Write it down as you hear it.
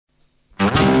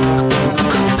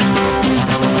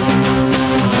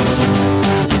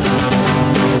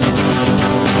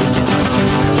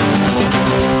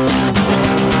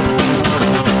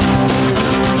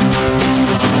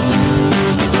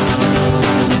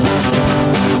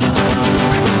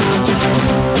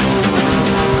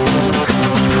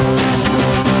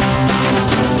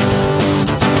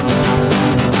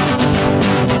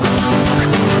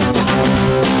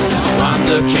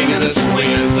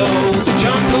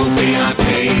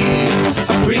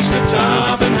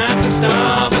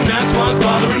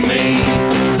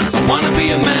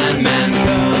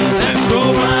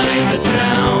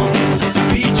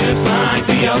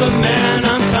other man.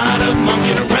 I'm tired of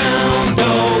monkeying around.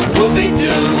 Oh,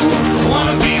 whoopie-doo,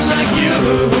 wanna be like you,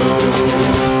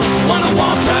 wanna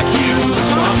walk like you,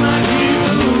 talk like you.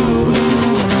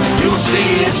 You'll see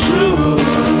it's true.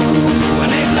 An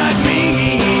ape like me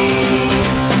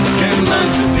can learn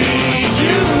to be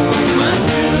human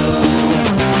too.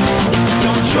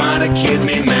 Don't try to kid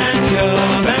me, man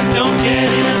cub, and don't get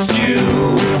in a stew.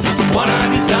 What I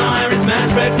desire is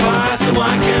man's red fire, so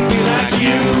I can be like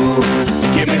you.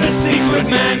 Give me the secret,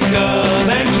 man cub,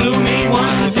 and clue me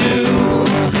what to do.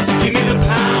 Give me the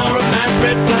power of man's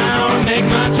red flower, and make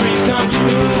my dreams come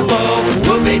true. Oh,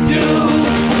 whoopie-doo,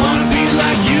 wanna be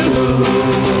like you,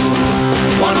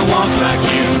 wanna walk like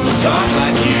you, talk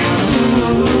like you.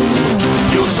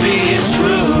 You'll see it's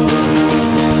true.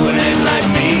 An ape like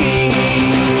me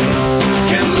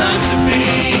can learn to be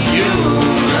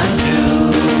human too.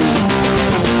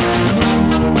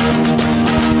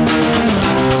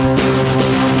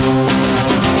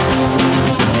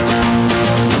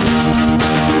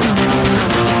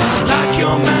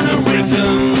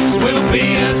 Mannerisms will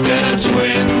be a set of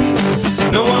twins.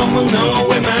 No one will know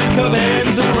where man cub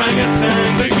ends and orangutan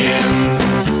begins.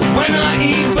 When I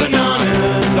eat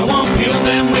bananas, I won't peel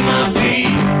them with my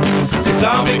feet, 'cause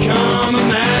I'll become a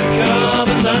man cub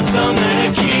and learn some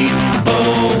etiquette.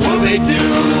 Oh,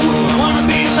 whoopie-doo, I wanna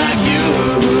be like you,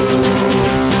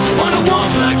 wanna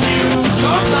walk like you,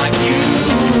 talk like you.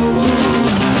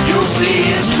 You'll see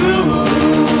it's true.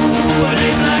 An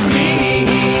ape like me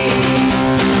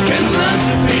can learn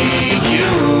to be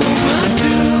human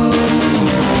too.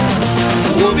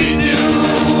 Whoopie-doo,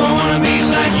 I wanna be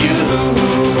like you,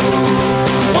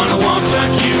 wanna walk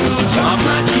like you, talk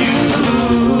like you.